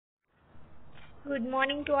Good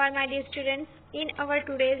morning to all my dear students. In our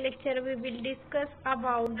today's lecture, we will discuss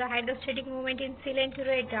about the hydrostatic movement in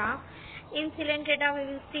coelenterata. In coelenterata, we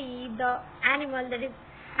will see the animal that is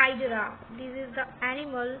hydra. This is the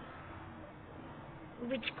animal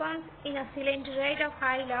which comes in a coelenterata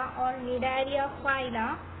phyla or Cnidaria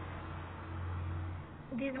phyla.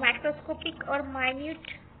 This macroscopic or minute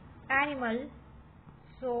animal.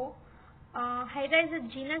 So, Hydra is a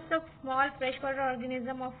genus of small freshwater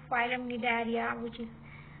organism of phylum Cnidaria, which is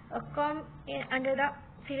come under the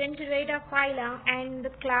coelenterata phyla and the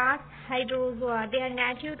class Hydrozoa. They are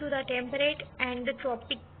native to the temperate and the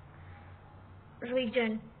tropic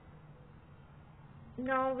region.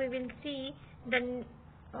 Now we will see the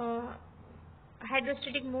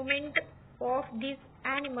hydrostatic movement of this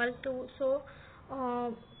animal too. So,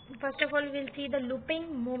 first of all, we will see the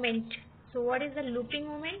looping movement. So, what is the looping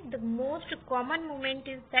movement? The most common movement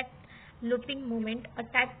is that looping movement, a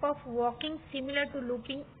type of walking similar to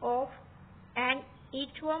looping of an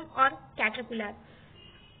earthworm or caterpillar.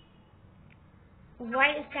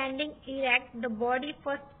 While standing erect, the body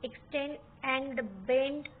first extends and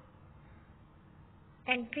bend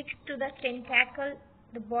and fixed to the tentacle.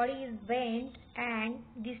 The body is bent and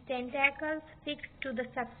these tentacles fixed to the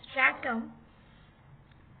substratum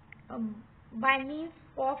by means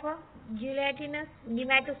of a gelatinous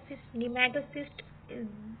nematocyst. Nematocyst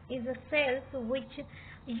is a cell which is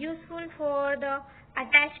useful for the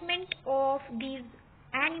attachment of these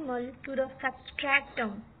animals to the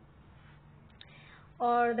substratum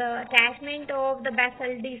or the attachment of the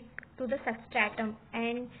basal disc to the substratum,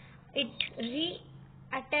 and it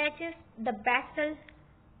reattaches the basal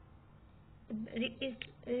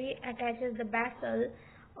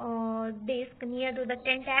disc near to the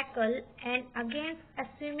tentacle and again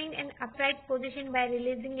assuming an upright position by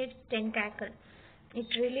releasing its tentacle. It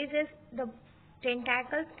releases the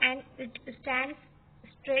tentacles and it stands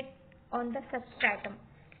straight on the substratum.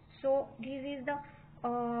 So this is the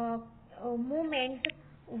movement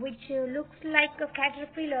which looks like a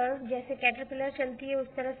caterpillar. जैसे caterpillar चलती है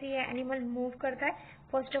उस तरह से ये animal move करता है.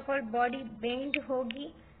 First of all body bend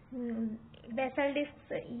होगी, basal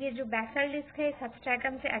disc, ये जो basal disc है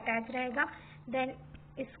substratum से attach रहेगा. Then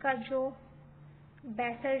इसका जो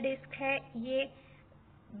basal disc है ये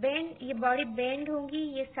बॉडी बेंड होगी,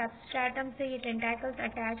 ये सबस्ट्रेटम से ये टेंटाकल्स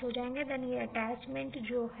अटैच हो जाएंगे. देन ये अटैचमेंट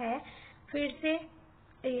जो है फिर से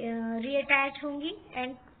रीअटैच होंगी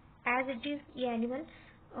एंड एज इट इज ये एनिमल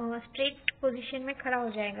स्ट्रेट पोजीशन में खड़ा हो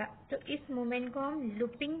जाएगा. तो इस मूवमेंट को हम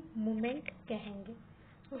लूपिंग मूवमेंट कहेंगे.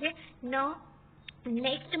 Okay, now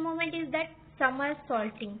next movement is that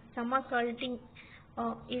somersaulting. Somersaulting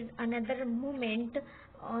is another movement.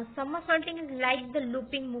 Somersaulting is like the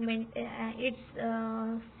looping movement. It's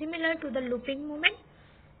similar to the looping movement,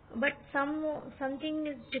 but something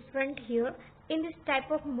is different here. In this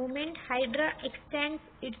type of movement, Hydra extends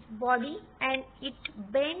its body and it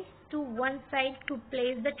bends to one side to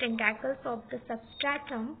place the tentacles of the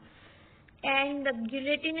substratum, and the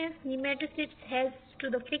gelatinous nematocyst helps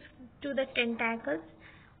to the fix to the tentacles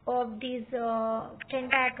of these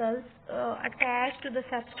tentacles attached to the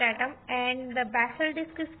substratum, and the basal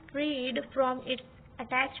disc is freed from its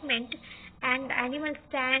attachment and the animal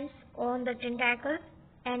stands on the tentacles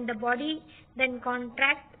and the body then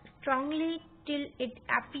contracts strongly till it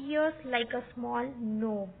appears like a small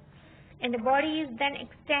knob, and the body is then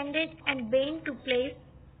extended and bent to place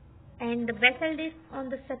and the basal disc on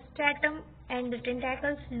the substratum and the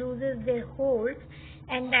tentacles loses their holds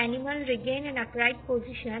and the animal regain an upright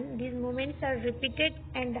position. These movements are repeated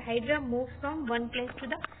and the hydra moves from one place to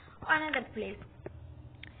the another place.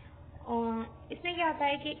 इसमें क्या होता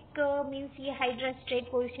है कि means ये hydra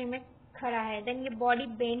straight position में खड़ा है, then ये बॉडी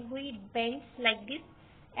बेंड हुई, bends like this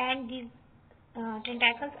and this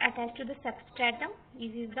tentacles attached to the substratum.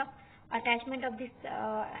 This is the attachment of this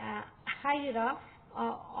hydra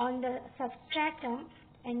on the substratum,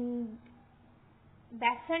 and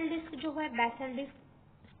basal disc जो है basal disc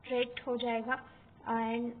स्ट्रेट हो जाएगा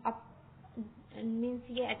and means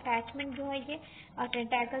ये attachment जो है ये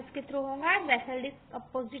tentacles के थ्रू होगा, बेसल डिस्क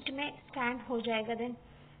अपोजिट में स्टैंड हो जाएगा. देन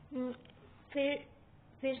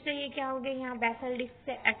फिर से ये क्या हो गया, यहाँ बेसल डिस्क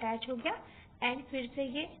से अटैच हो गया एंड फिर से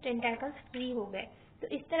ये टेंटाकल्स फ्री हो गए. तो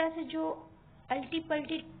इस तरह से जो अल्टी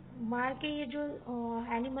पल्टी मार के ये जो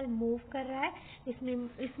एनिमल मूव कर रहा है,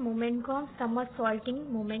 इस मूवमेंट को हम somersaulting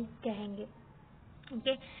मूवमेंट कहेंगे.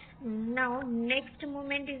 Okay, now next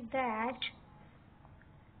movement is that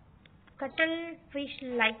cuttlefish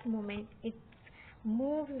like movement. It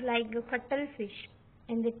moves like a cuttlefish,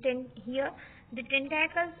 and here the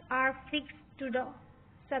tentacles are fixed to the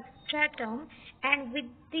substratum and with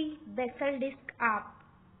the basal disc up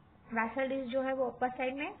vessel disc जो है वो upper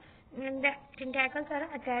side में, and the tentacles are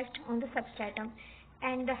attached on the substratum,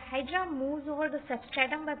 and the hydra moves over the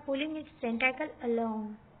substratum by pulling its tentacle along.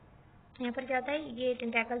 यहाँ पर क्या होता है, ये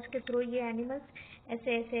टेंटाकल्स के थ्रू ये एनिमल्स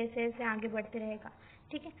ऐसे ऐसे ऐसे ऐसे आगे बढ़ते रहेगा,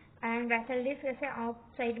 ठीक है. एंड वेसल डिस्क ऐसे ऑफ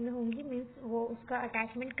साइड में होंगी, मीन्स वो उसका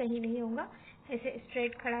अटैचमेंट कहीं नहीं होगा, ऐसे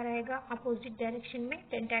स्ट्रेट खड़ा रहेगा अपोजिट डायरेक्शन में,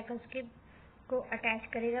 टेंटाकल्स के को अटैच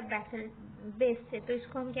करेगा वेसल बेस से. तो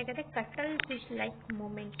इसको हम क्या कहते हैं, cuttle fish like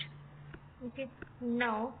moment. Okay,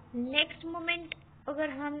 now next moment अगर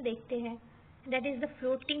हम देखते हैं, that is the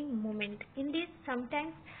floating moment. In this,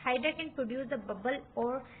 sometimes hydra can produce a bubble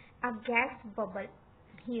or a gas bubble.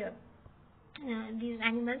 Here, these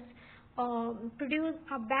animals produce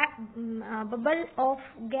a bubble of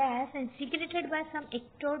gas and secreted by some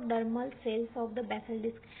ectodermal cells of the basal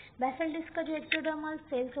disc. Basal disc का जो ectodermal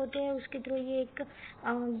cells होते हैं उसके through ये एक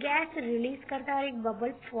gas release करता है और एक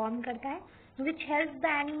बबल फॉर्म करता है, which helps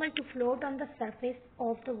the animal to float on the surface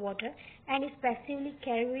of the water and is passively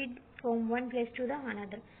carried from one place to the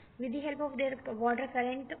another with the help of their water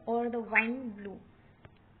current or the wind blow.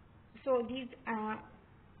 So these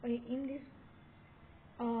in this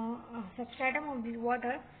substratum of the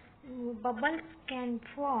water, bubbles can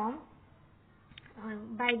form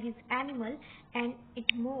by this animal and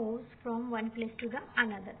it moves from one place to the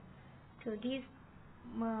another. So this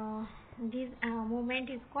movement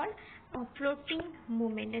is called floating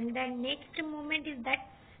movement. And the next movement is that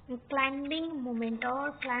climbing movement,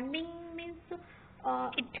 or climbing means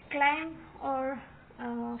it climbs or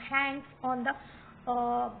hangs on the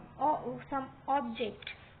some object.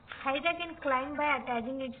 Hydra can climb by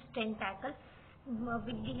attaching its tentacle.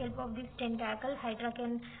 With the help of this tentacle, Hydra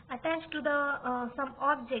can attach to the some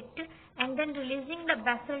object and then releasing the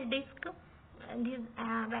basal disc. This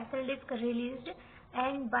basal disc released,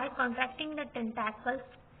 and by contracting the tentacles,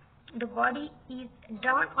 the body is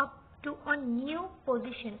drawn up to a new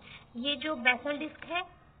position. ये जो basal disc है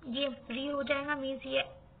ये free हो जाएगा, means ये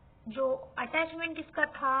जो attachment इसका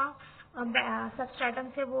था सबस्ट्रेटम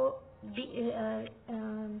से वो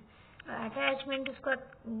अटैचमेंट उसका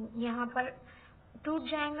यहाँ पर टूट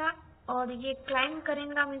जाएगा और ये क्लाइंब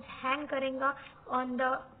करेगा, मीन्स हैंग करेगा ऑन द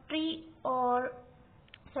ट्री, और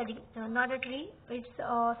sorry not a tree, it's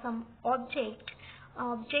some object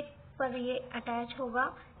पर ये अटैच होगा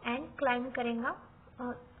एंड क्लाइंब करेगा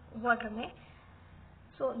वाटर में.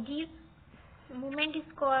 So this movement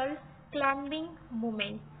is called climbing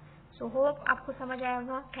movement. So hope आपको समझ आया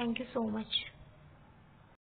होगा. Thank you so much.